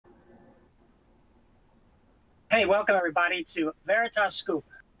Hey, welcome everybody to Veritas Scoop.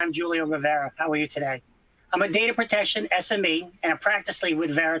 I'm Julio Rivera. How are you today? I'm a data protection SME and a practice lead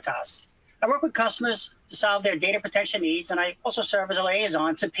with Veritas. I work with customers to solve their data protection needs, and I also serve as a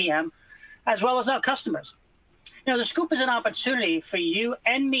liaison to PM as well as our customers. You know, the Scoop is an opportunity for you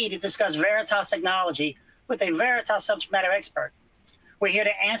and me to discuss Veritas technology with a Veritas subject matter expert. We're here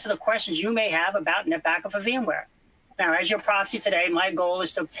to answer the questions you may have about NetBackup for VMware. Now, as your proxy today, my goal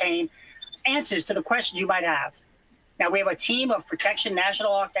is to obtain answers to the questions you might have. Now, we have a team of protection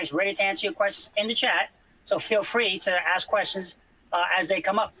national architects ready to answer your questions in the chat, so feel free to ask questions as they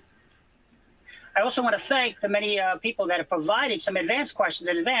come up. I also want to thank the many people that have provided some advanced questions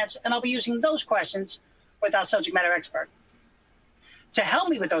in advance, and I'll be using those questions with our subject matter expert. To help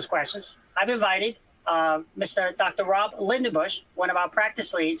me with those questions, I've invited Mr. Dr. Rob Lindenbush, one of our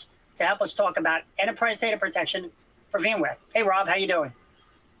practice leads, to help us talk about enterprise data protection for VMware. Hey, Rob, how you doing?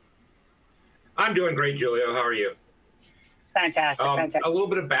 I'm doing great, Julio. How are you? Fantastic, fantastic. A little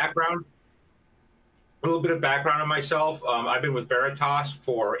bit of background on myself. I've been with Veritas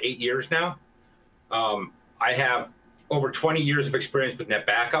for 8 years now. I have over 20 years of experience with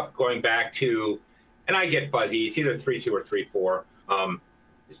NetBackup, going back to, and I get fuzzy, it's either 3.2 or 3.4.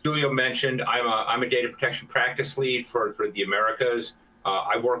 As Julio mentioned, I'm a data protection practice lead for the Americas.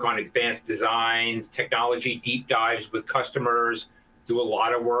 I work on advanced designs, technology deep dives with customers, do a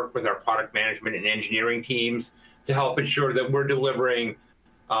lot of work with our product management and engineering teams to help ensure that we're delivering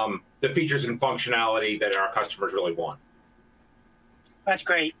the features and functionality that our customers really want. That's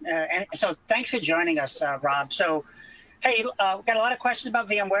great. And so thanks for joining us, Rob. So, hey, we've got a lot of questions about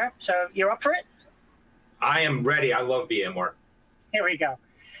VMware. So you're up for it? I am ready. I love VMware. Here we go.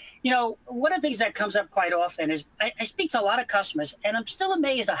 You know, one of the things that comes up quite often is I speak to a lot of customers, and I'm still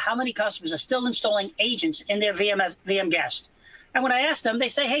amazed at how many customers are still installing agents in their VM guest. And when I ask them, they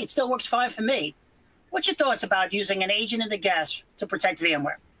say, hey, it still works fine for me. What's your thoughts about using an agent in the guest to protect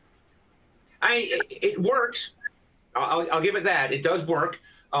VMware? It works. I'll give it that. It does work.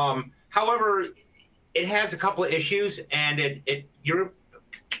 However, it has a couple of issues, and you're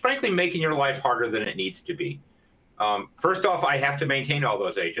frankly making your life harder than it needs to be. First off, I have to maintain all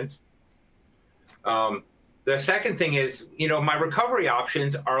those agents. The second thing is, you know, my recovery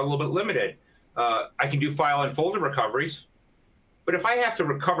options are a little bit limited. I can do file and folder recoveries, but if I have to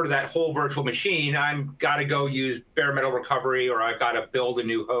recover that whole virtual machine, I've got to go use bare metal recovery, or I've got to build a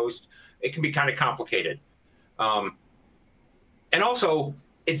new host. It can be kind of complicated. And also,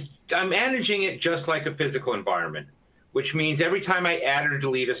 I'm managing it just like a physical environment, which means every time I add or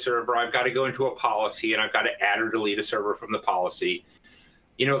delete a server, I've got to go into a policy, and I've got to add or delete a server from the policy.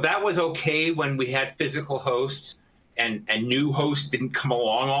 You know, that was okay when we had physical hosts and new hosts didn't come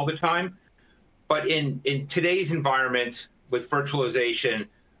along all the time. But in today's environments with virtualization,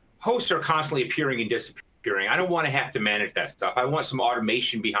 hosts are constantly appearing and disappearing. I don't want to have to manage that stuff. I want some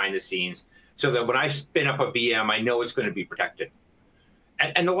automation behind the scenes so that when I spin up a VM, I know it's going to be protected.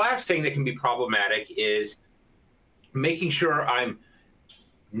 And the last thing that can be problematic is making sure I'm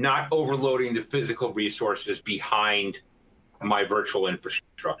not overloading the physical resources behind my virtual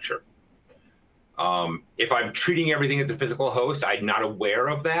infrastructure. If I'm treating everything as a physical host, I'm not aware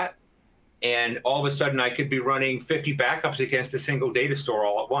of that. And all of a sudden, I could be running 50 backups against a single data store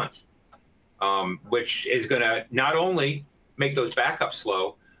all at once, which is going to not only make those backups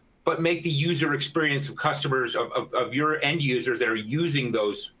slow, but make the user experience of customers, of your end users that are using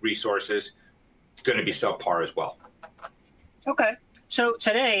those resources, it's going to be subpar as well. Okay. So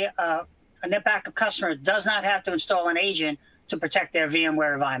today, a NetBackup customer does not have to install an agent to protect their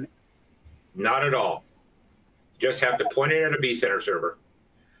VMware environment. Not at all. You just have to point it at a vCenter server.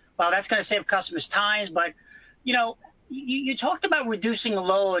 Well, that's going to save customers time, but, you know, you talked about reducing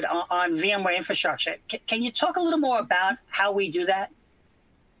load on VMware infrastructure. Can you talk a little more about how we do that?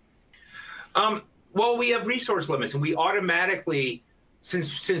 Well, we have resource limits, and we automatically,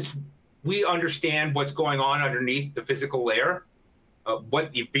 since we understand what's going on underneath the physical layer,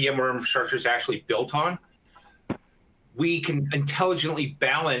 what the VMware infrastructure is actually built on, we can intelligently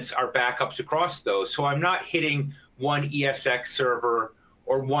balance our backups across those. So I'm not hitting one ESX server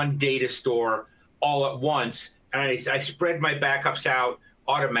or one data store all at once, and I spread my backups out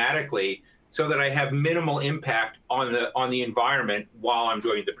automatically so that I have minimal impact on the environment while I'm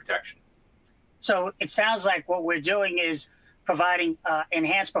doing the protection. So it sounds like what we're doing is providing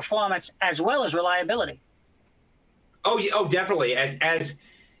enhanced performance as well as reliability. Oh, definitely. As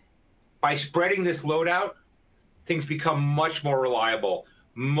by spreading this load out, things become much more reliable.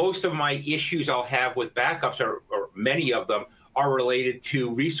 Most of my issues I'll have with backups, or many of them, are related to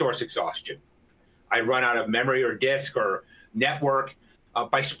resource exhaustion. I run out of memory or disk or network.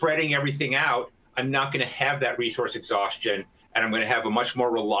 By spreading everything out, I'm not going to have that resource exhaustion, and I'm going to have a much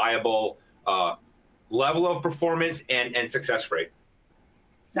more reliable level of performance and success rate.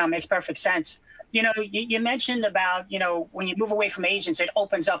 Now, it makes perfect sense. You know, you mentioned about, you know, when you move away from agents, it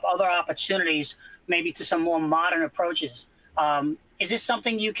opens up other opportunities, maybe to some more modern approaches. Is this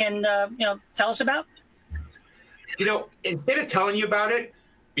something you can, you know, tell us about? You know, instead of telling you about it,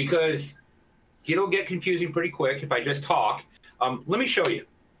 because it'll get confusing pretty quick if I just talk, let me show you.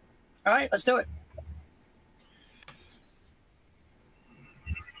 All right, let's do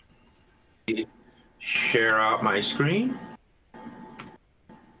it. Share out my screen.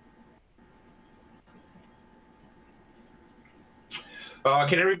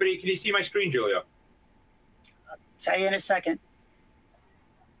 Can you see my screen, Julia? I'll tell you in a second.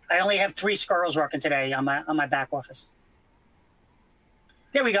 I only have 3 squirrels working today on my back office.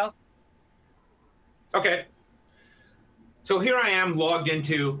 There we go. Okay. So here I am logged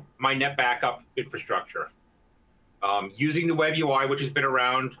into my NetBackup infrastructure using the web UI, which has been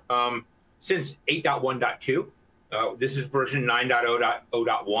around since 8.1.2. This is version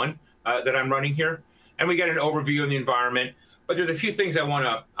 9.0.1 that I'm running here. And we get an overview of the environment. But there's a few things I want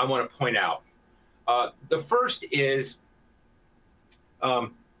to point out. The first is that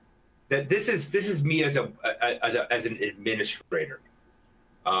this is me as an administrator,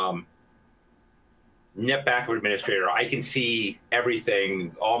 NetBackup administrator. I can see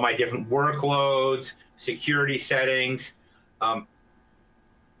everything, all my different workloads, security settings.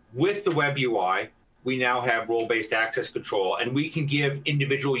 With the web UI, we now have role-based access control, and we can give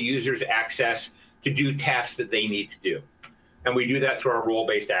individual users access to do tasks that they need to do. And we do that through our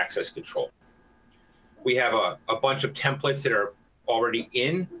role-based access control. We have a bunch of templates that are already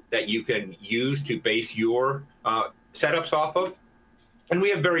in that you can use to base your setups off of. And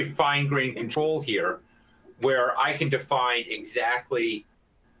we have very fine-grained control here where I can define exactly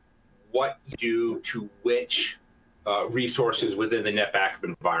what you do to which resources within the NetBackup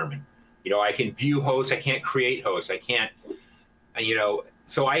environment. You know, I can view hosts, I can't create hosts, I can't, you know,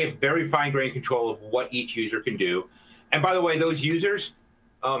 so I have very fine-grained control of what each user can do. And by the way, those users,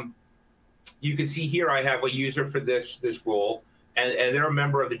 you can see here I have a user for this role, and they're a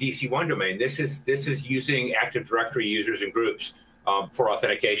member of the DC1 domain. This is using Active Directory users and groups for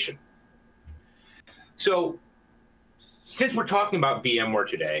authentication. So since we're talking about VMware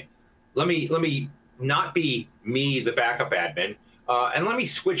today, let me not be me, the backup admin, and let me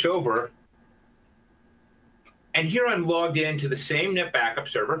switch over. And here I'm logged into the same NetBackup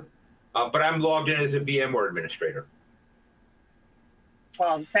server, but I'm logged in as a VMware administrator.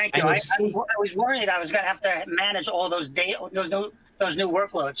 Well, thank you. I was worried I was going to have to manage all those those new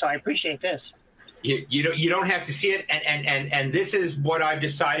workloads. So I appreciate this. You don't have to see it, and this is what I've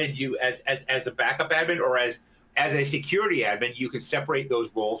decided. You as a backup admin or as a security admin, you can separate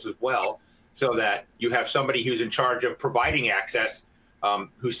those roles as well, so that you have somebody who's in charge of providing access,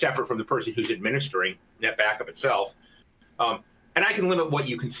 who's separate from the person who's administering NetBackup itself, and I can limit what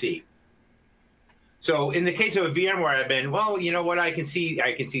you can see. So in the case of a VMware admin, well, you know what I can see?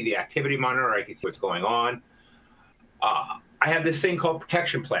 I can see the activity monitor. I can see what's going on. I have this thing called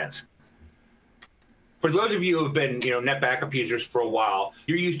protection plans. For those of you who have been, you know, NetBackup users for a while,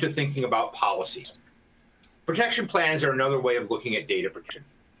 you're used to thinking about policies. Protection plans are another way of looking at data protection.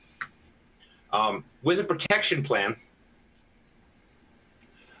 With a protection plan,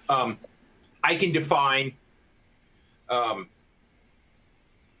 I can define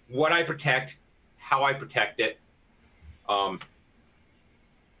what I protect, how I protect it.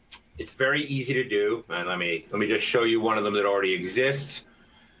 It's very easy to do, and let me just show you one of them that already exists.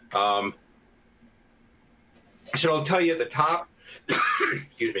 So I'll tell you at the top,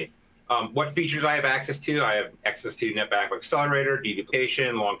 excuse me, what features I have access to. I have access to NetBackup Accelerator,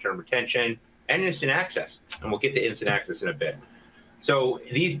 deduplication, long-term retention, and instant access. And we'll get to instant access in a bit. So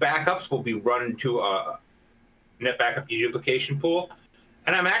these backups will be run to a NetBackup deduplication pool.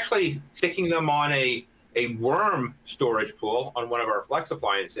 And I'm actually sticking them on a worm storage pool on one of our Flex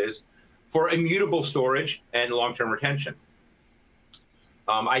appliances for immutable storage and long-term retention.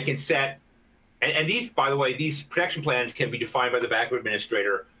 I can set, and these, by the way, these protection plans can be defined by the backup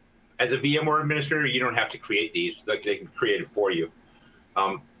administrator. As a VMware administrator, you don't have to create these; like they can create it for you.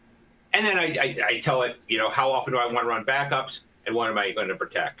 And then I tell it, you know, how often do I want to run backups, and what am I going to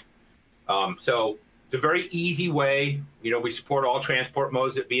protect? So it's a very easy way. You know, we support all transport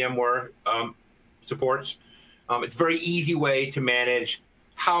modes that VMware supports. It's a very easy way to manage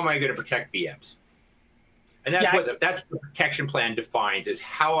how am I going to protect VMs. And that's what the protection plan defines, is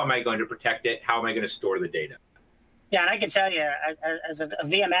how am I going to protect it? How am I going to store the data? Yeah, and I can tell you, as a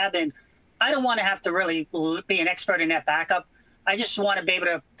VM admin, I don't want to have to really be an expert in NetBackup. I just want to be able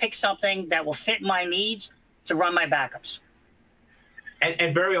to pick something that will fit my needs to run my backups.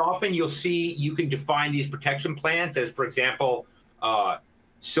 And very often you'll see you can define these protection plans as, for example,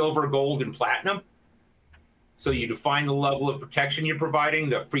 silver, gold, and platinum. So you define the level of protection you're providing,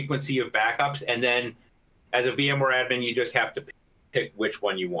 the frequency of backups, and then as a VMware admin, you just have to pick which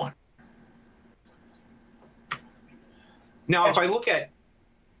one you want. Now, if I look at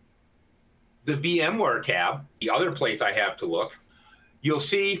the VMware tab, the other place I have to look, you'll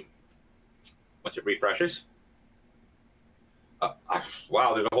see, once it refreshes,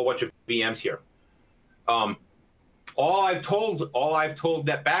 wow, there's a whole bunch of VMs here. All I've told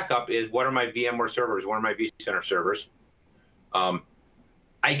NetBackup is what are my VMware servers, what are my vCenter servers. I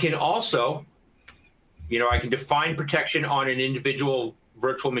can also, I can define protection on an individual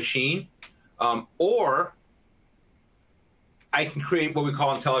virtual machine, or I can create what we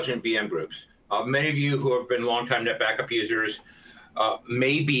call intelligent VM groups. Many of you who have been longtime NetBackup users are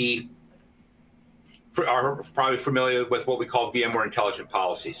probably familiar with what we call VMware intelligent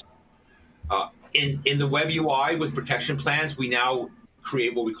policies. In the web UI with protection plans, we now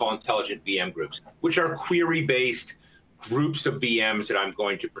create what we call intelligent VM groups, which are query-based groups of VMs that I'm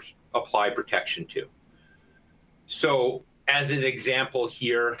going to apply protection to. So as an example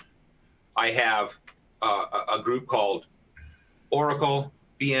here, I have a group called Oracle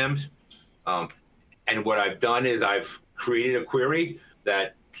VMs. And what I've done is I've created a query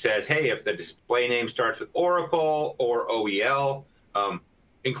that says, hey, if the display name starts with Oracle or OEL,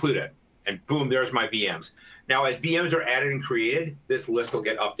 include it. And boom, there's my VMs. Now, as VMs are added and created, this list will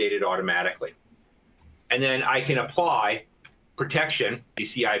get updated automatically. And then I can apply protection, you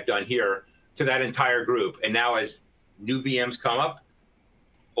see I've done here, to that entire group. And now as new VMs come up,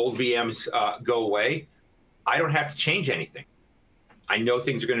 old VMs go away, I don't have to change anything. I know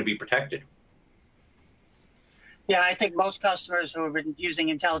things are going to be protected. Yeah, I think most customers who have been using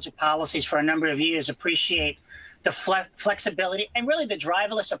intelligent policies for a number of years appreciate the flexibility and really the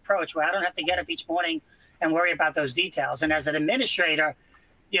driverless approach where I don't have to get up each morning and worry about those details. And as an administrator,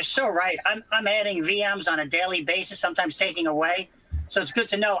 you're so right. I'm adding VMs on a daily basis, sometimes taking away. So it's good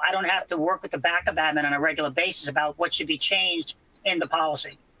to know I don't have to work with the backup admin on a regular basis about what should be changed in the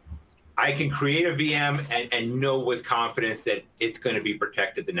policy. I can create a VM and know with confidence that it's going to be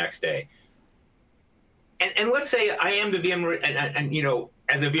protected the next day. And let's say I am the VMware, and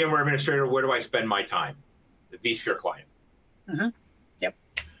as a VMware administrator, where do I spend my time? The vSphere client. Mm-hmm. Yep.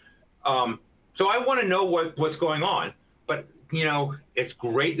 So I want to know what's going on, but it's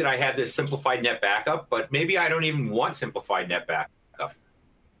great that I have this simplified NetBackup, but maybe I don't even want simplified NetBackup.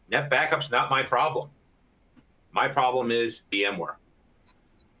 NetBackup's not my problem. My problem is VMware.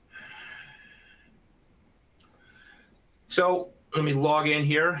 So let me log in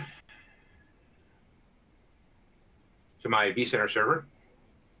here to my vCenter server,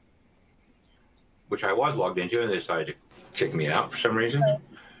 which I was logged into, and they decided to kick me out for some reason.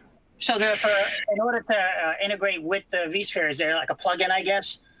 So in order to integrate with the vSphere, is there like a plugin, I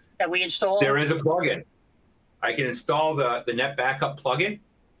guess, that we install? There is a plugin. I can install the NetBackup plugin.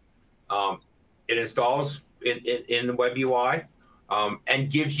 It installs in the web UI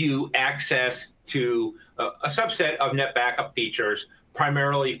and gives you access to a subset of NetBackup features,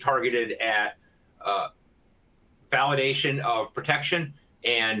 primarily targeted at validation of protection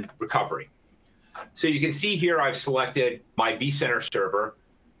and recovery. So you can see here I've selected my vCenter server,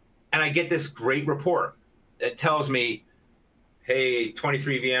 and I get this great report that tells me, hey,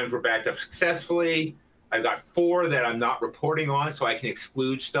 23 VMs were backed up successfully. I've got 4 that I'm not reporting on, so I can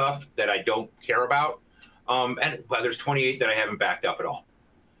exclude stuff that I don't care about. And well, there's 28 that I haven't backed up at all.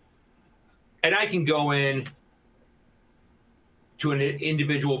 And I can go in to an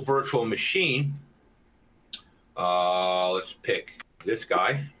individual virtual machine. Let's pick this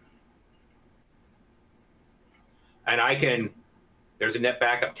guy. And there's a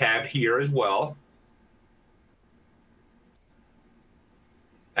NetBackup tab here as well.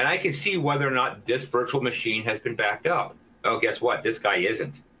 And I can see whether or not this virtual machine has been backed up. Oh, guess what? This guy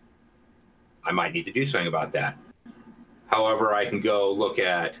isn't. I might need to do something about that. However, I can go look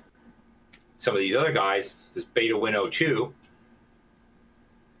at some of these other guys, this Beta Win 02.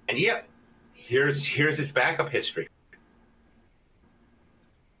 And yeah, here's its backup history.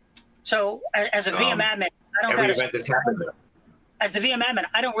 So as a VM admin, I don't every event that's happened there. As the VM admin,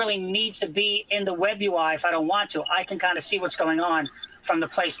 I don't really need to be in the web UI if I don't want to. I can kind of see what's going on from the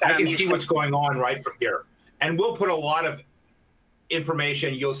place that I can see what's going on right from here. And we'll put a lot of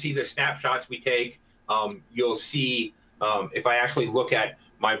information. You'll see the snapshots we take. You'll see if I actually look at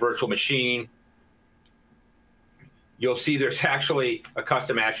my virtual machine, you'll see there's actually a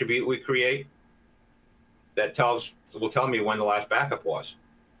custom attribute we create. that will tell me when the last backup was.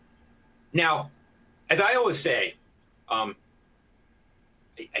 Now, as I always say, I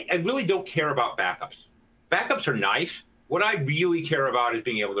really don't care about backups. Backups are nice. What I really care about is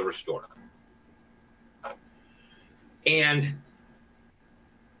being able to restore. And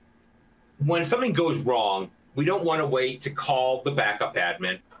when something goes wrong, we don't want to wait to call the backup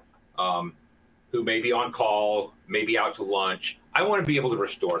admin, who may be on call, maybe out to lunch. I want to be able to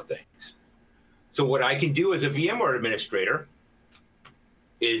restore things. So what I can do as a VMware administrator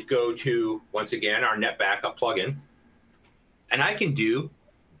is go to, once again, our NetBackup plugin, and I can do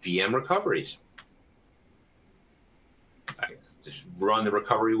VM recoveries. I just run the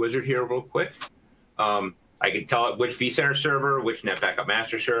recovery wizard here real quick. I can tell it which vCenter server, which NetBackup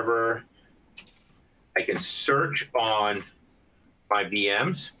master server. I can search on my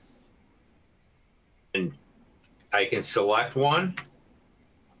VMs, and I can select one.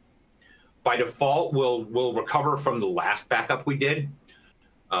 By default, we'll recover from the last backup we did.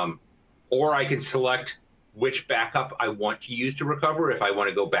 Or I can select which backup I want to use to recover if I want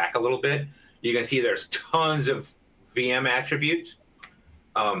to go back a little bit. You can see there's tons of VM attributes.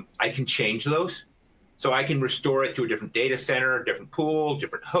 I can change those. So I can restore it to a different data center, different pool,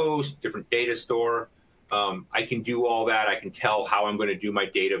 different host, different data store. I can do all that. I can tell how I'm going to do my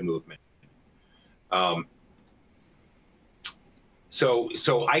data movement.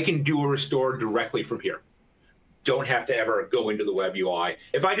 So I can do a restore directly from here. Don't have to ever go into the web UI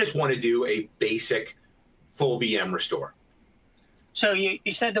if I just want to do a basic full VM restore. So you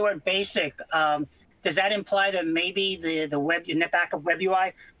said the word basic. Does that imply that maybe the NetBackup web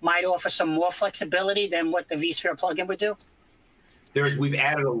UI might offer some more flexibility than what the vSphere plugin would do? We've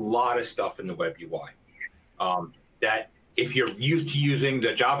added a lot of stuff in the web UI that if you're used to using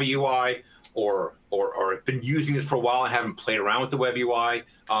the Java UI or have been using this for a while and haven't played around with the web UI,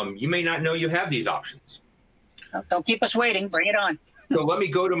 you may not know you have these options. Don't keep us waiting. Bring it on. So let me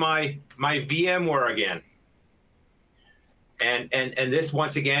go to my VMware again. And this,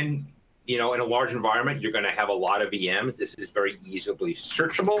 once again, in a large environment, you're going to have a lot of VMs. This is very easily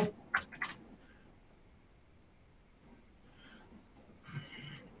searchable.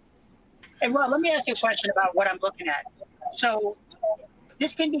 And Ron, let me ask you a question about what I'm looking at. So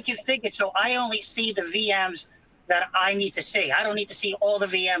this can be configured so I only see the VMs that I need to see. I don't need to see all the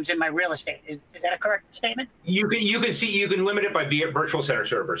VMs in my real estate. Is that a correct statement? You can limit it by virtual center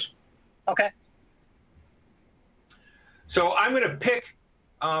servers. Okay. So I'm going to pick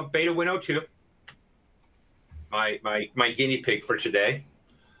Beta Window 2, my guinea pig for today.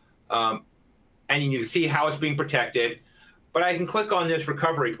 And you can see how it's being protected. But I can click on this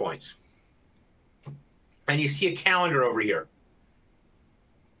recovery points. And you see a calendar over here.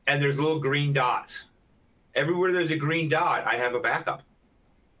 And there's little green dots. Everywhere there's a green dot, I have a backup.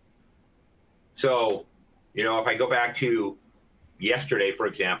 So, if I go back to yesterday, for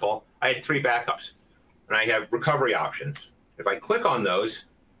example, I had 3 backups. And I have recovery options. If I click on those,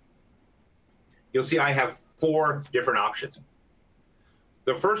 you'll see I have 4 different options.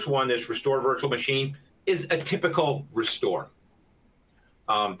 The first one, this Restore Virtual Machine, is a typical restore.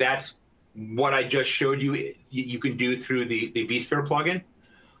 That's what I just showed you. You can do through the vSphere plugin.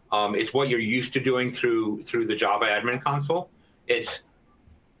 It's what you're used to doing through the Java admin console. It's,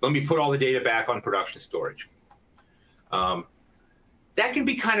 let me put all the data back on production storage. That can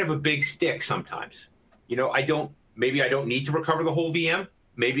be kind of a big stick sometimes. Maybe I don't need to recover the whole VM.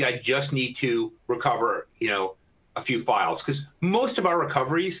 Maybe I just need to recover, a few files. Because most of our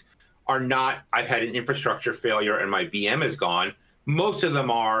recoveries are not, I've had an infrastructure failure and my VM is gone. Most of them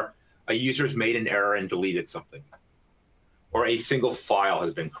are a user's made an error and deleted something, or a single file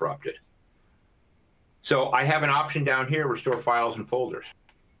has been corrupted. So I have an option down here, restore files and folders.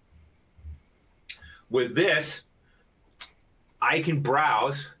 With this, I can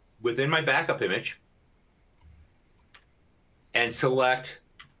browse within my backup image and select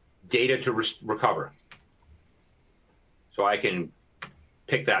data to recover. So I can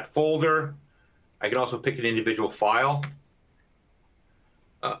pick that folder. I can also pick an individual file.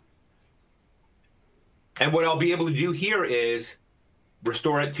 And what I'll be able to do here is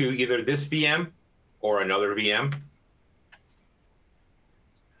restore it to either this VM or another VM.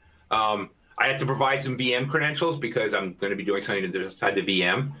 I have to provide some VM credentials because I'm going to be doing something inside the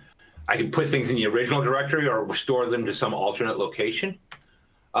VM. I can put things in the original directory or restore them to some alternate location.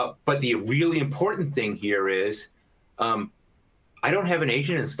 But the really important thing here is I don't have an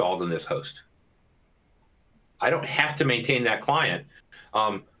agent installed in this host. I don't have to maintain that client.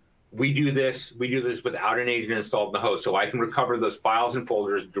 We do this without an agent installed in the host, so I can recover those files and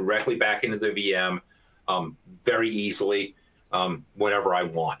folders directly back into the VM very easily whenever I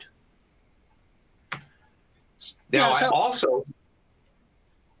want. Now, So, I also,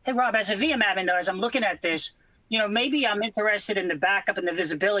 hey, Rob, as a VM admin, though, as I'm looking at this, maybe I'm interested in the backup and the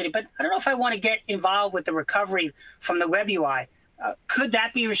visibility, but I don't know if I want to get involved with the recovery from the web UI. Could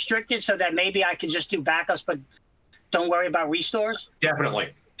that be restricted so that maybe I can just do backups, but don't worry about restores?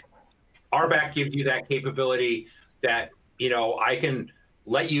 definitely. RBAC gives you that capability that, I can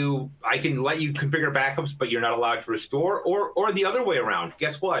let you configure backups, but you're not allowed to restore, or the other way around.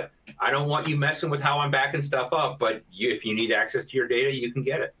 Guess what? I don't want you messing with how I'm backing stuff up, but if you need access to your data, you can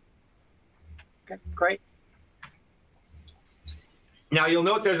get it. Okay, great. Now you'll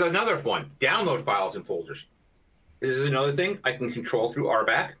note there's another one, download files and folders. This is another thing I can control through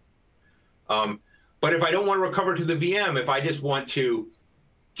RBAC. But if I don't want to recover to the VM, if I just want to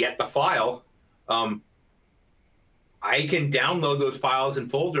get the file, I can download those files and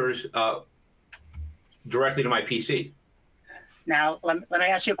folders directly to my PC. Now, let me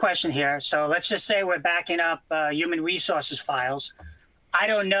ask you a question here. So let's just say we're backing up human resources files. I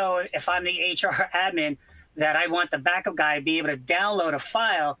don't know if I'm the HR admin that I want the backup guy to be able to download a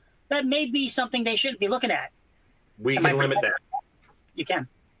file. That may be something they shouldn't be looking at. We can limit that. You can.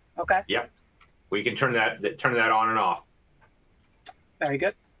 Okay. Yep. We can turn that on and off. Very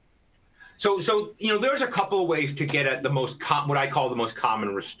good. So there's a couple of ways to get at the most what I call the most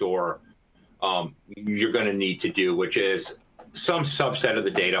common restore you're going to need to do, which is some subset of the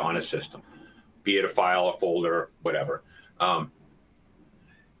data on a system, be it a file, a folder, whatever. But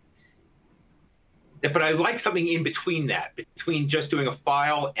I like something in between that, between just doing a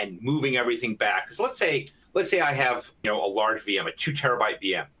file and moving everything back. Because let's say I have a large VM, a 2 terabyte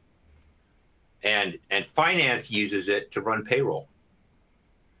VM, and finance uses it to run payroll.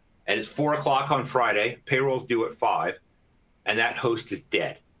 And it's 4 o'clock on Friday, payroll's due at 5, and that host is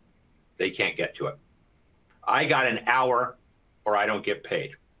dead. They can't get to it. I got an hour or I don't get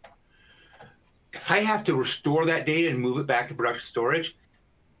paid. If I have to restore that data and move it back to production storage,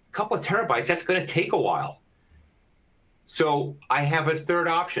 a couple of terabytes, that's going to take a while. So I have a third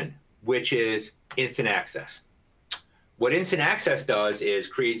option, which is instant access. What instant access does is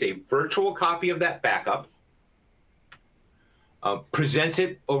creates a virtual copy of that backup, presents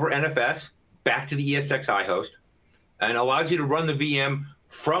it over NFS back to the ESXi host, and allows you to run the VM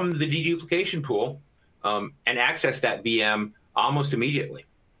from the deduplication pool and access that VM almost immediately,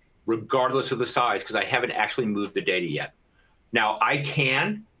 regardless of the size, because I haven't actually moved the data yet. Now, I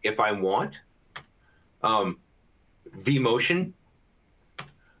can, if I want, vMotion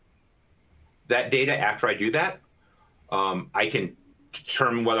that data after I do that. I can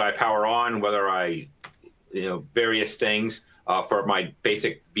determine whether I power on, whether I, various things for my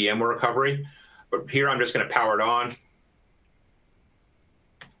basic VMware recovery. But here I'm just going to power it on.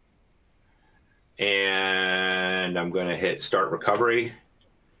 And I'm going to hit start recovery.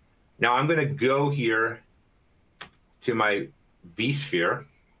 Now I'm going to go here to my vSphere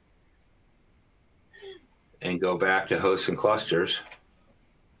and go back to hosts and clusters.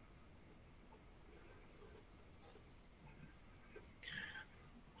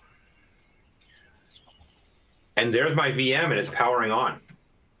 And there's my VM, and it's powering on.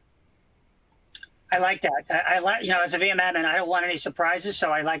 I like that. I like, as a VM admin, I don't want any surprises,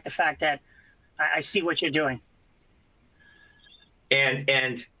 so I like the fact that I see what you're doing.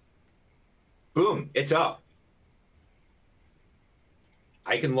 And boom, it's up.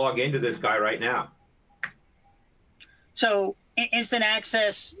 I can log into this guy right now. So instant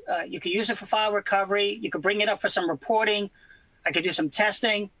access, you could use it for file recovery. You could bring it up for some reporting. I could do some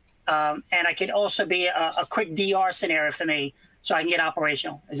testing. And I could also be a quick DR scenario for me so I can get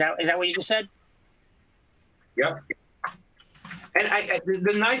operational. Is that what you just said? Yep. And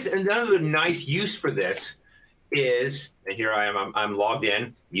another nice use for this is, and here I am, I'm logged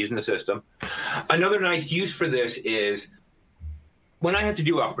in using the system. Another nice use for this is when I have to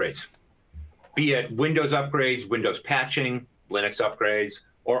do upgrades, be it Windows upgrades, Windows patching, Linux upgrades,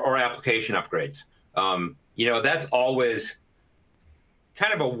 or application upgrades. That's always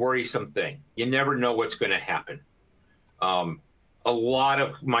kind of a worrisome thing. You never know what's going to happen. A lot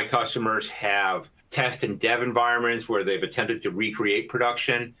of my customers have test and dev environments where they've attempted to recreate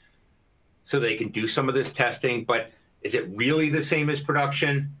production so they can do some of this testing, but is it really the same as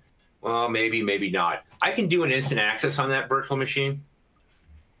production? Well, maybe, maybe not. I can do an instant access on that virtual machine,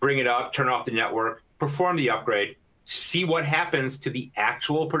 bring it up, turn off the network, perform the upgrade, see what happens to the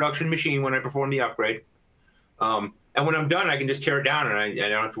actual production machine when I perform the upgrade. And when I'm done, I can just tear it down and I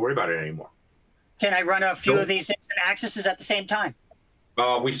don't have to worry about it anymore. Can I run a few of these instant accesses at the same time?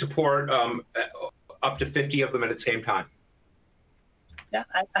 We support up to 50 of them at the same time. Yeah,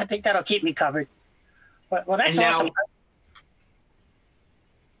 I think that'll keep me covered. Well, that's awesome.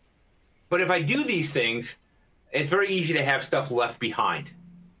 But if I do these things, it's very easy to have stuff left behind.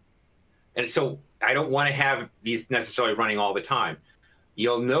 And so I don't want to have these necessarily running all the time.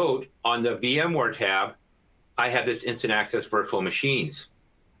 You'll note on the VMware tab, I have this instant access virtual machines.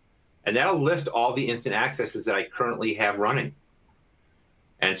 And that'll list all the instant accesses that I currently have running.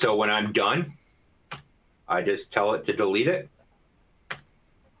 And so when I'm done, I just tell it to delete it,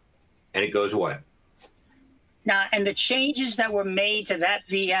 and it goes away. Now, and the changes that were made to that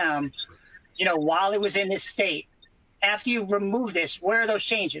VM, you know, while it was in this state, after you remove this, where are those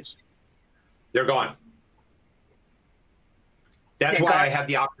changes? They're gone. That's They're why gone. I have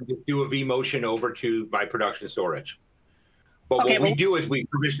the option to do a vMotion over to my production storage. But Okay, what we do is we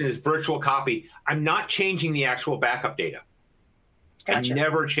provision this virtual copy. I'm not changing the actual backup data. Gotcha. I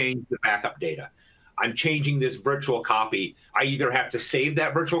never change the backup data. I'm changing this virtual copy. I either have to save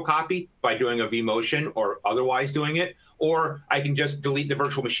that virtual copy by doing a vMotion or otherwise doing it, or I can just delete the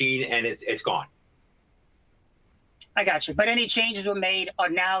virtual machine and it's gone. I got you. But any changes were made are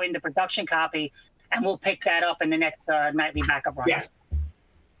now in the production copy, and we'll pick that up in the next nightly backup run. Yes.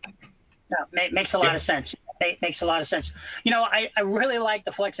 No, makes a lot of sense. Makes a lot of sense. You know, I really like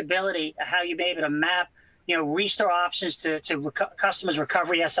the flexibility of how you be able to map, you know, restore options to customers'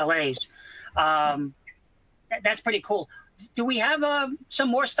 recovery SLAs. That's pretty cool. Do we have some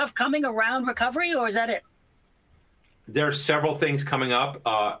more stuff coming around recovery, or is that it? There's several things coming up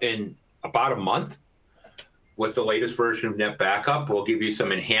in about a month with the latest version of NetBackup. We'll give you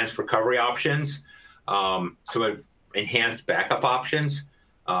some enhanced recovery options, some enhanced backup options,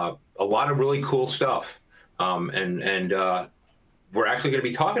 a lot of really cool stuff. And we're actually going to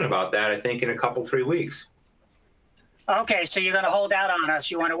be talking about that, I think, in a couple, 3 weeks. Okay, so you're going to hold out on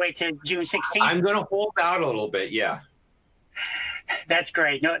us. You want to wait till June 16th? I'm going to hold out a little bit, yeah. That's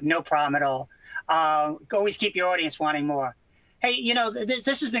great. No problem at all. Always keep your audience wanting more. Hey, you know, this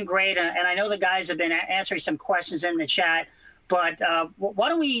has been great, and I know the guys have been answering some questions in the chat, but why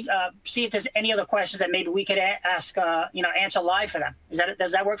don't we see if there's any other questions that maybe we could ask, you know, answer live for them?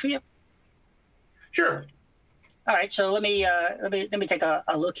 Does that work for you? Sure. All right, so let me take a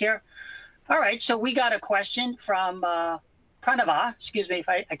look here. All right, so we got a question from Pranava. Excuse me if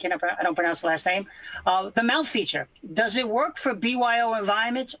I don't pronounce the last name. The mount feature, does it work for BYO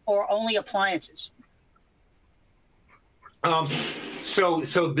environments or only appliances? So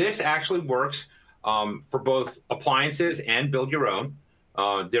this actually works for both appliances and build your own.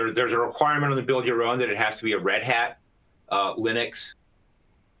 There's a requirement on the build your own that it has to be a Red Hat Linux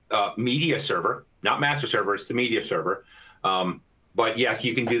media server, not master server. It's the media server. But yes,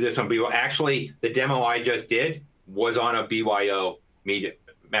 you can do this on BYO. Actually, the demo I just did was on a BYO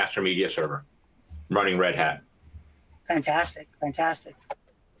master media server running Red Hat. Fantastic, fantastic.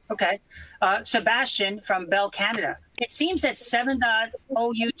 Okay. Sebastian from Bell Canada. It seems that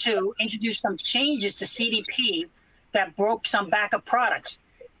 7.0U2 introduced some changes to CDP that broke some backup products.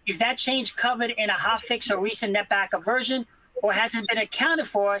 Is that change covered in a hotfix or recent NetBackup version, or has it been accounted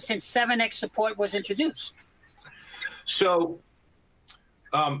for since 7X support was introduced? So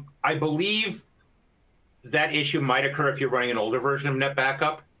I believe that issue might occur if you're running an older version of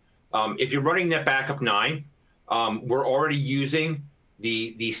NetBackup. If you're running NetBackup 9, we're already using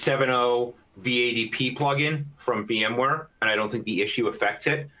the 7.0 VADP plugin from VMware, and I don't think the issue affects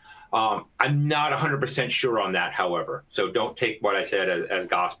it. I'm not 100% sure on that, however, so don't take what I said as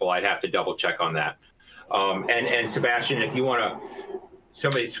gospel. I'd have to double check on that. And Sebastian, if you want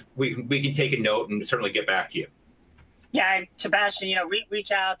to, we can take a note and certainly get back to you. Yeah, Sebastian, you know,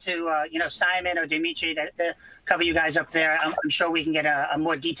 reach out to, you know, Simon or Dimitri to cover you guys up there. I'm sure we can get a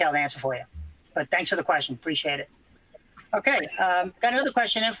more detailed answer for you. But thanks for the question. Appreciate it. Okay, got another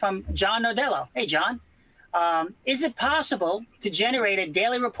question in from John Nodello. Hey, John. Is it possible to generate a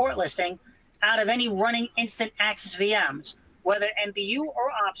daily report listing out of any running instant access VMs, whether MBU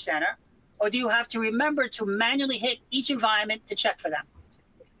or Ops Center, or do you have to remember to manually hit each environment to check for them?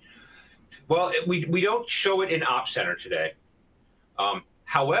 Well, we don't show it in Ops Center today.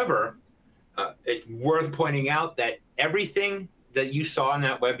 However, it's worth pointing out that everything that you saw in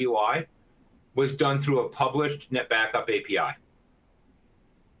that web UI was done through a published NetBackup API.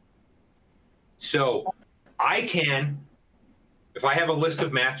 So I can, if I have a list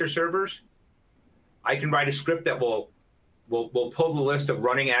of master servers, I can write a script that will pull the list of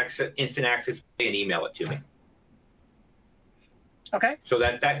running instant access and email it to me. Okay. So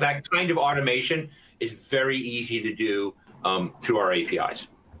that kind of automation is very easy to do through our APIs.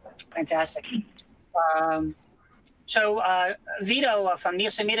 Fantastic. So Vito from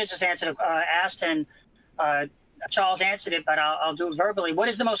Nielsen Meter just asked, and Charles answered it, but I'll do it verbally. What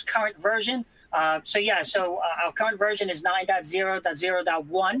is the most current version? So our current version is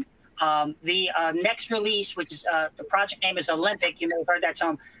 9.0.0.1 The next release, which is the project name is Olympic, you may have heard that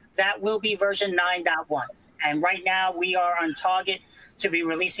term, that will be version 9.1. And right now we are on target to be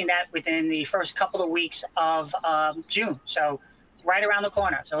releasing that within the first couple of weeks of June. So right around the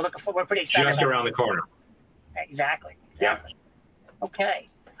corner. So we're pretty excited. Just around the corner. Exactly. Yeah. Okay.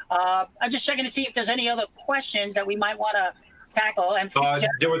 I'm just checking to see if there's any other questions that we might want to tackle. And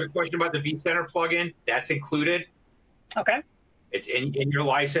there was a question about the vCenter plugin. That's included. Okay. It's in your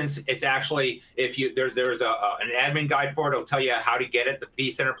license. It's actually, if you there's an admin guide for it. It'll tell you how to get it, the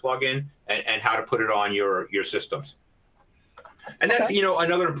vCenter plugin, and how to put it on your systems. And that's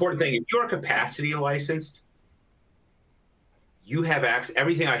another important thing. If you're capacity licensed, you have access.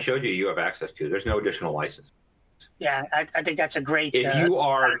 Everything I showed you, you have access to. There's no additional license. Yeah, I think that's a great. If you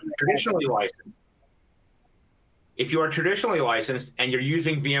are traditionally licensed, and you're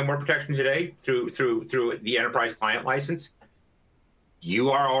using VMware protection today through the enterprise client license,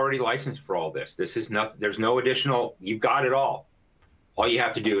 you are already licensed for all this. This is nothing. There's no additional. You've got it all. All you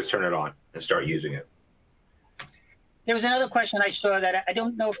have to do is turn it on and start using it. There was another question I saw that I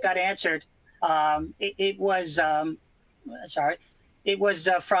don't know if got answered. It was sorry. It was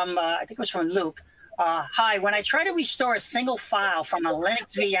from I think it was from Luke. Hi, when I try to restore a single file from a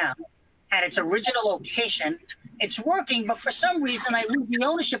Linux VM at its original location, it's working, but for some reason I lose the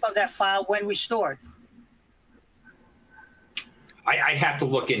ownership of that file when restored. I'd have to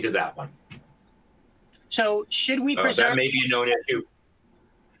look into that one. So should we preserve? That may be a known issue.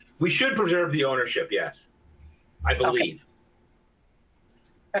 We should preserve the ownership, yes. I believe. Okay.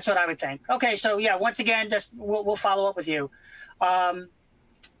 That's what I would think. Okay, so yeah, once again, we'll follow up with you. Pranav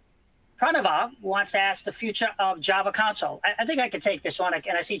wants to ask the future of Java Console. I think I could take this one,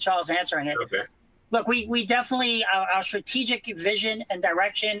 and I see Charles answering it. Okay. Look, we definitely, our strategic vision and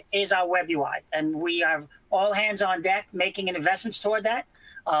direction is our web UI, and we have all hands on deck making investments toward that.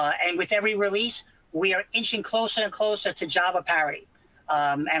 And with every release, we are inching closer and closer to Java parity.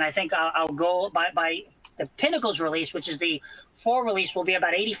 And I think our goal by the Pinnacles release, which is the 4 release, will be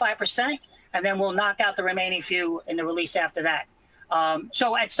about 85%, and then we'll knock out the remaining few in the release after that.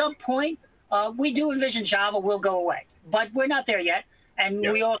 So at some point, we do envision Java will go away, but we're not there yet. And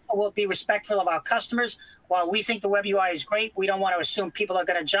we also will be respectful of our customers. While we think the web UI is great, we don't want to assume people are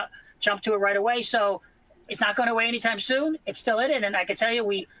going to jump to it right away. So it's not going away anytime soon. It's still in it. And I can tell you,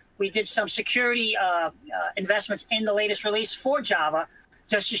 we did some security investments in the latest release for Java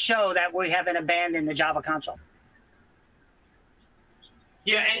just to show that we haven't abandoned the Java console.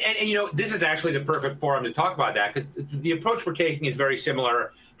 Yeah, and this is actually the perfect forum to talk about that, because the approach we're taking is very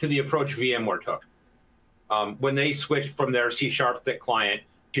similar to the approach VMware took when they switched from their C# thick client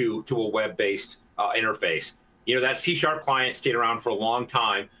to a web-based interface. That C# client stayed around for a long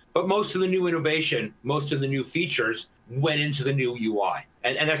time, but most of the new innovation, most of the new features went into the new UI,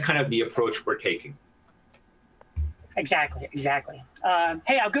 and that's kind of the approach we're taking. Exactly.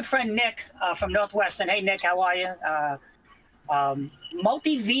 Hey, our good friend Nick from Northwestern. Hey, Nick, how are you?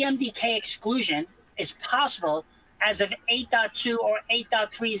 Multi-VMDK exclusion is possible as of 8.2 or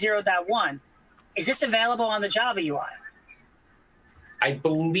 8.30.1. Is this available on the Java UI? I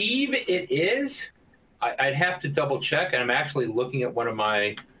believe it is. I'd have to double check, and I'm actually looking at one of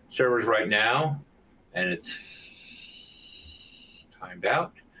my servers right now, and it's timed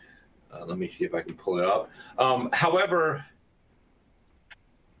out. Let me see if I can pull it up. However,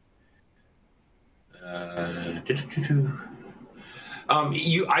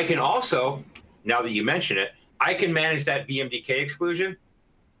 I can also, now that you mention it, I can manage that VMDK exclusion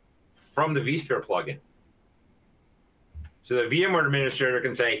from the vSphere plugin. So the VMware administrator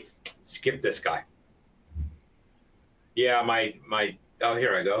can say, skip this guy. Yeah, oh,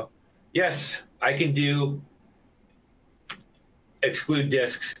 here I go. Yes, I can do exclude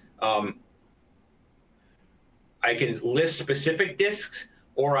disks. I can list specific disks,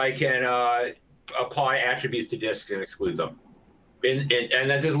 or I can apply attributes to disks and exclude them. And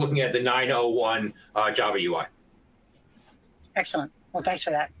this is looking at the 9.01 Java UI. Excellent. Well, thanks for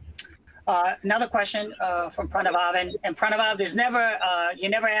that. Another question from Pranav, and Pranav, you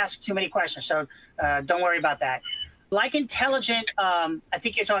never ask too many questions, so don't worry about that. Like intelligent, I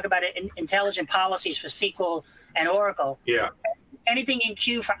think you're talking about it, intelligent policies for SQL and Oracle. Yeah. Anything in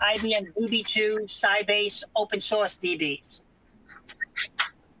queue for IBM DB2, Sybase, open source DBs?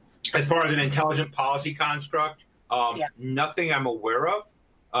 As far as an intelligent policy construct, nothing I'm aware of.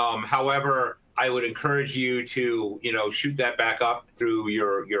 However, I would encourage you to, shoot that back up through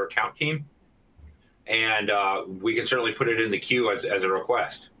your account team, and we can certainly put it in the queue as a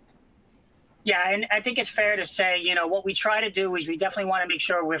request. Yeah, and I think it's fair to say, what we try to do is we definitely want to make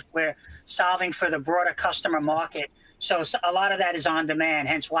sure we're solving for the broader customer market. So a lot of that is on demand,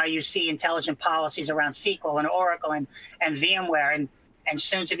 hence why you see intelligent policies around SQL and Oracle and VMware, and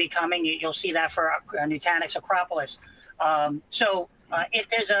soon to be coming, you'll see that for Nutanix Acropolis. If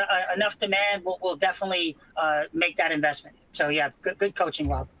there's enough demand, we'll definitely make that investment. So yeah, good coaching,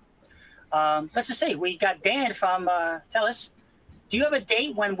 Rob. Let's just see, we got Dan from TELUS. Do you have a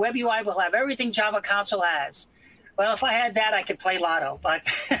date when WebUI will have everything Java Console has? Well, if I had that, I could play Lotto, but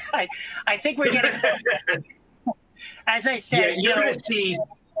I think we're getting as I said, yeah,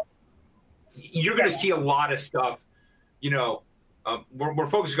 you're going to see a lot of stuff. We're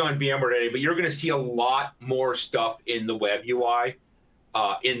focusing on VMware today, but you're going to see a lot more stuff in the web UI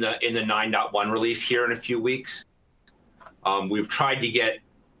in the 9.1 release here in a few weeks. We've tried to get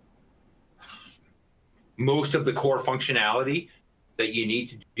most of the core functionality that you need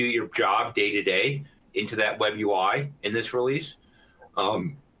to do your job day to day into that web UI in this release.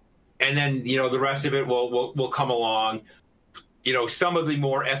 And then, the rest of it will come along. Some of the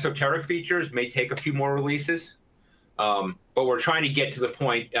more esoteric features may take a few more releases. But we're trying to get to the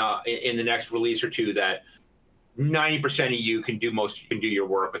point in the next release or two that 90% of you can do your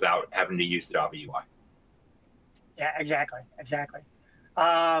work without having to use the Java UI. Yeah, exactly.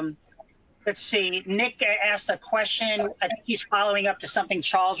 Let's see. Nick asked a question. I think he's following up to something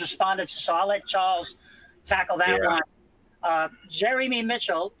Charles responded to, so I'll let Charles tackle that one. Jeremy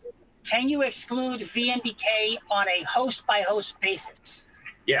Mitchell, can you exclude VMDK on a host-by-host basis?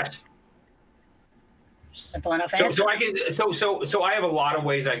 Yes. Simple enough answer. So I have a lot of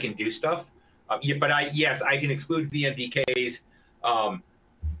ways I can do stuff, but yes, I can exclude VMDKs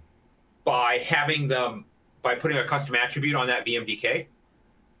by putting a custom attribute on that VMDK.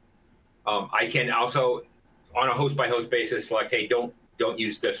 I can also, on a host by host basis, select, hey, don't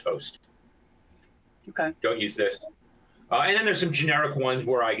use this host. Okay. Don't use this. And then there's some generic ones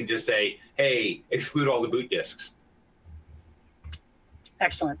where I can just say, hey, exclude all the boot disks.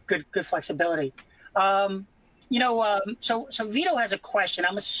 Excellent. Good flexibility. So Vito has a question.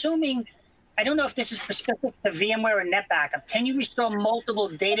 I'm assuming, I don't know if this is specific to VMware or NetBackup. Can you restore multiple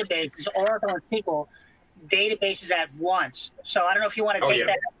databases, Oracle and SQL databases at once? So I don't know if you want to take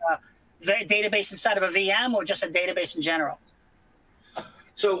that database inside of a VM or just a database in general.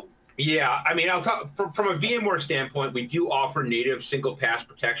 So yeah, I mean, I'll talk from a VMware standpoint. We do offer native single pass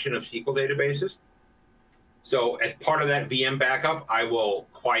protection of SQL databases. So as part of that VM backup, I will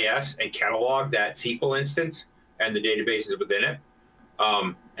quiesce and catalog that SQL instance and the databases within it.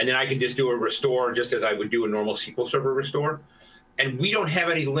 And then I can just do a restore just as I would do a normal SQL Server restore. And we don't have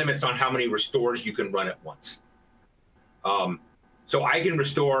any limits on how many restores you can run at once. So I can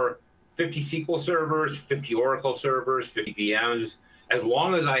restore 50 SQL servers, 50 Oracle servers, 50 VMs, as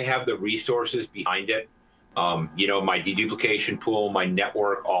long as I have the resources behind it. My deduplication pool, my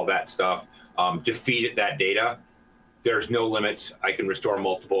network, all that stuff. To feed it that data, there's no limits. I can restore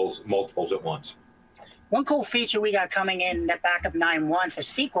multiples at once. One cool feature we got coming in NetBackup 9.1 for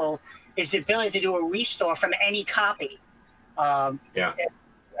SQL is the ability to do a restore from any copy. Rob,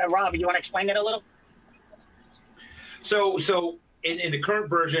 you want to explain that a little? So in the current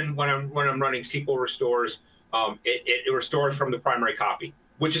version, when I'm running SQL restores, it restores from the primary copy,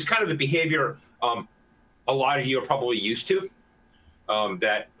 which is kind of the behavior a lot of you are probably used to.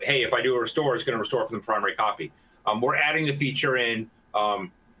 That, hey, if I do a restore, it's going to restore from the primary copy. We're adding the feature in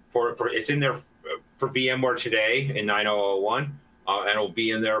it's in there for VMware today in 9.0.1, and it'll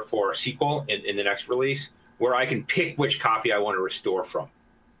be in there for SQL in the next release, where I can pick which copy I want to restore from.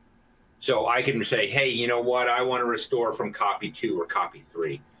 So I can say, hey, you know what? I want to restore from copy 2 or copy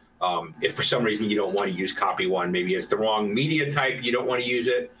 3. If for some reason you don't want to use copy 1, maybe it's the wrong media type, you don't want to use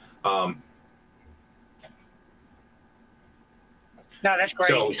it. No, that's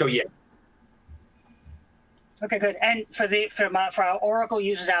great. So yeah. Okay, good. And for our Oracle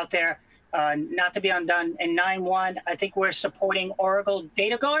users out there, not to be undone, in 9.1, I think we're supporting Oracle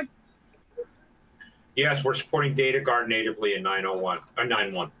Data Guard. Yes, we're supporting Data Guard natively in 9.01 or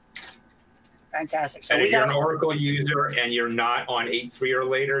 9.1. Fantastic. So and if you're an Oracle user and you're not on 8.3 or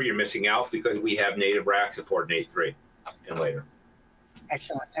later, you're missing out because we have native rack support in 8.3 and later.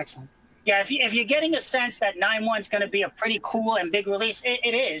 Excellent. Yeah, if you're getting a sense that 9.1 is going to be a pretty cool and big release,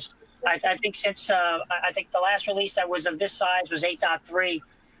 it is. I think since I think the last release that was of this size was 8.3,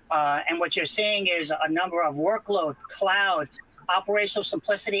 and what you're seeing is a number of workload, cloud, operational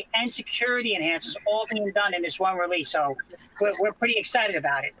simplicity, and security enhancements all being done in this one release. So we're pretty excited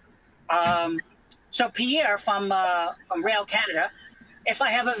about it. So Pierre from Rail Canada, if I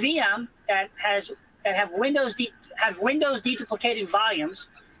have a VM that have Windows deduplicated volumes,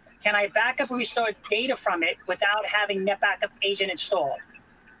 can I back up and restore data from it without having NetBackup agent installed?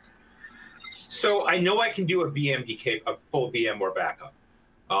 So I know I can do a VMDK, a full VMware backup.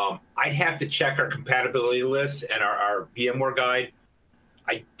 I'd have to check our compatibility lists and our VMware guide.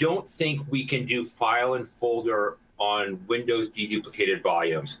 I don't think we can do file and folder on Windows deduplicated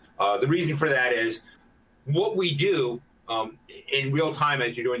volumes. The reason for that is what we do in real time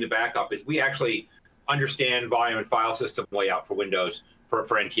as you're doing the backup is we actually understand volume and file system layout for Windows for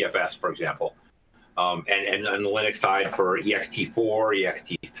NTFS, for example. And on the Linux side for ext4,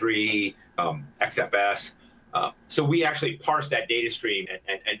 ext3, XFS. So we actually parse that data stream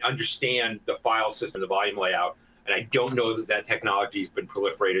and understand the file system, the volume layout. And I don't know that that technology has been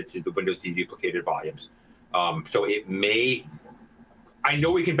proliferated to the Windows deduplicated volumes. So it may, I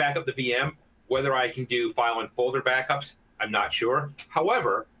know we can back up the VM. Whether I can do file and folder backups, I'm not sure.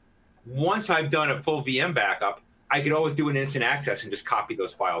 However, once I've done a full VM backup, I could always do an instant access and just copy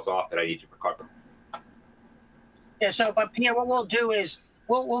those files off that I need to recover. Yeah, so, but Pierre, what we'll do is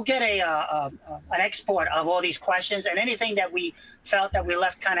we'll get an export of all these questions, and anything that we felt that we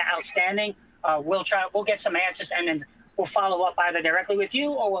left kind of outstanding, we'll get some answers, and then we'll follow up either directly with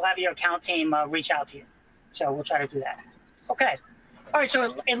you or we'll have your account team reach out to you. So we'll try to do that. Okay. All right,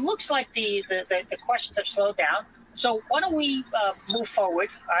 so it looks like the questions have slowed down. So why don't we move forward,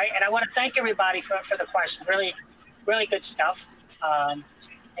 all right? And I want to thank everybody for the questions. Really, really good stuff. And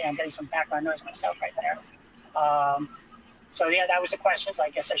I'm getting some background noise myself right there. So yeah, that was the questions. I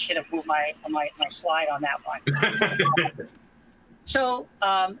guess I should have moved my slide on that one. So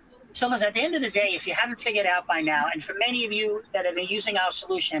listen, at the end of the day, if you haven't figured out by now, and for many of you that have been using our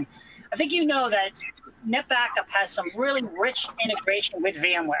solution, I think you know that NetBackup has some really rich integration with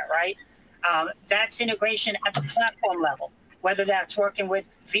VMware, right? That's integration at the platform level, whether that's working with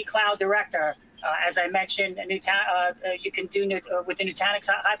vCloud Director, as I mentioned, you can do with the Nutanix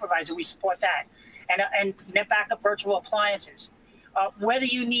hypervisor, we support that, and NetBackup virtual appliances. Whether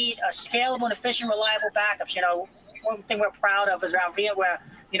you need a scalable and efficient, reliable backups, you know, one thing we're proud of is around VMware,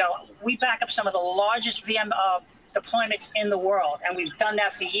 you know, we back up some of the largest VM deployments in the world, and we've done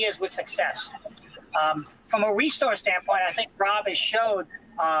that for years with success. From a restore standpoint, I think Rob has showed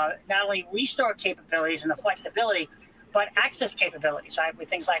not only restore capabilities and the flexibility, but access capabilities, right, with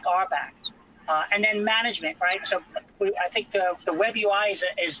things like RBAC. And then management, right? So I think the web UI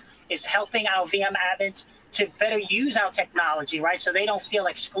is helping our VM admins to better use our technology, right? So they don't feel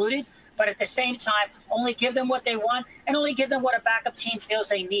excluded, but at the same time, only give them what they want and only give them what a backup team feels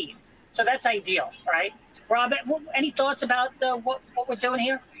they need. So that's ideal, right? Rob, any thoughts about what we're doing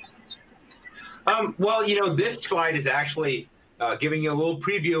here? Well, you know, this slide is actually giving you a little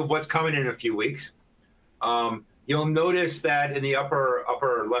preview of what's coming in a few weeks. You'll notice that in the upper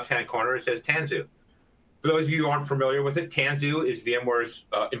left-hand corner, it says Tanzu. For those of you who aren't familiar with it, Tanzu is VMware's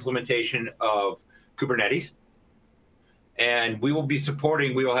implementation of Kubernetes. And we will be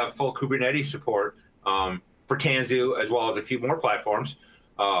supporting, we will have full Kubernetes support for Tanzu, as well as a few more platforms,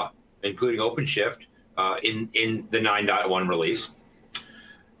 including OpenShift, in the 9.1 release.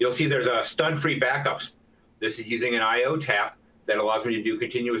 You'll see there's a stun-free backups. This is using an I/O tap that allows me to do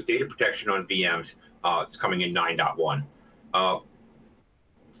continuous data protection on VMs. It's coming in 9.1.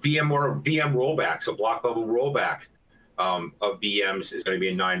 VM rollback, so block level rollback of VMs is going to be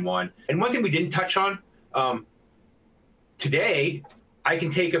in 9.1. And one thing we didn't touch on, today, I can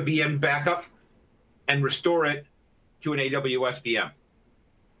take a VM backup and restore it to an AWS VM.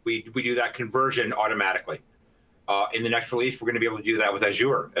 We do that conversion automatically. In the next release, we're going to be able to do that with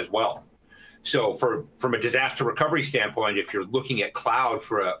Azure as well. So from a disaster recovery standpoint, if you're looking at cloud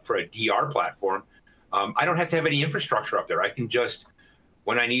for a DR platform, I don't have to have any infrastructure up there. I can just,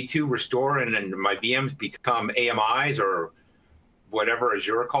 when I need to, restore and my VMs become AMIs or whatever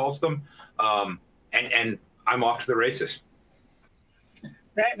Azure calls them, and I'm off to the races.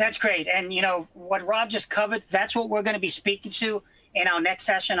 That's great. And, you know, what Rob just covered, that's what we're going to be speaking to in our next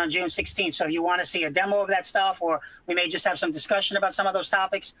session on June 16th. So if you want to see a demo of that stuff, or we may just have some discussion about some of those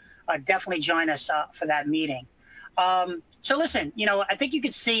topics, definitely join us for that meeting. So listen, you know, I think you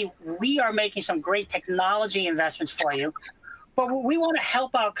could see we are making some great technology investments for you, but we want to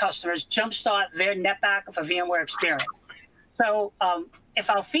help our customers jumpstart their NetBackup for VMware experience. So if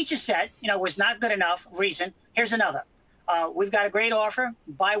our feature set, you know, was not good enough, here's another. We've got a great offer: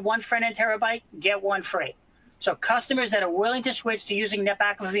 buy one front-end terabyte, get one free. So customers that are willing to switch to using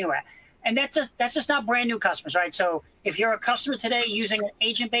NetBackup for VMware, and that's just not brand new customers, right? So if you're a customer today using an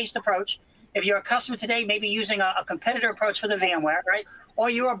agent-based approach, if you're a customer today maybe using a competitor approach for the VMware, right? Or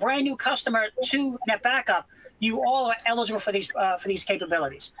you're a brand new customer to NetBackup, you all are eligible for these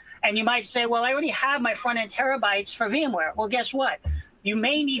capabilities. And you might say, well, I already have my front-end terabytes for VMware. Well, guess what? You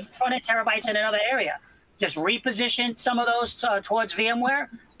may need front-end terabytes in another area. just reposition some of those towards VMware,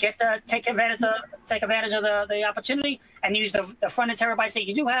 take advantage of the opportunity, and use the front-end terabytes that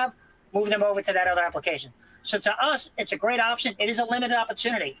you do have, move them over to that other application. So to us, it's a great option. It is a limited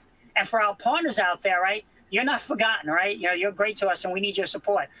opportunity. And for our partners out there, right, you're not forgotten, right? You know, you're great to us and we need your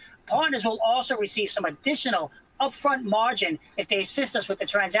support. Partners will also receive some additional upfront margin if they assist us with the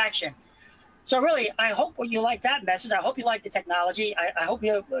transaction. So really, I hope you like that message. I hope you like the technology. I hope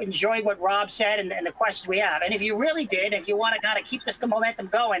you enjoyed what Rob said and the questions we have. And if you really did, if you want to kind of keep this momentum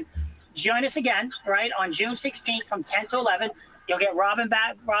going, join us again, right, on June 16th from 10 to 11. You'll get Rob and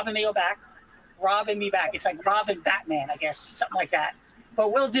me back. It's like Rob and Batman, I guess, something like that.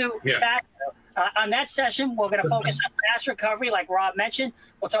 But we'll do faster. On that session, we're going to focus on fast recovery, like Rob mentioned.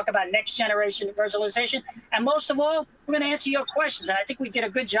 We'll talk about next generation virtualization. And most of all, we're going to answer your questions. And I think we did a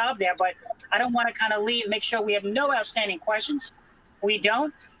good job there, but I don't want to kind of make sure we have no outstanding questions. We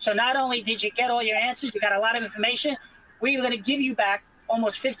don't. So not only did you get all your answers, you got a lot of information, we're going to give you back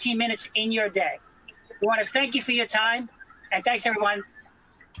almost 15 minutes in your day. We want to thank you for your time. And thanks, everyone.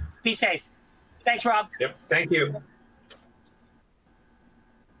 Be safe. Thanks, Rob. Yep. Thank you.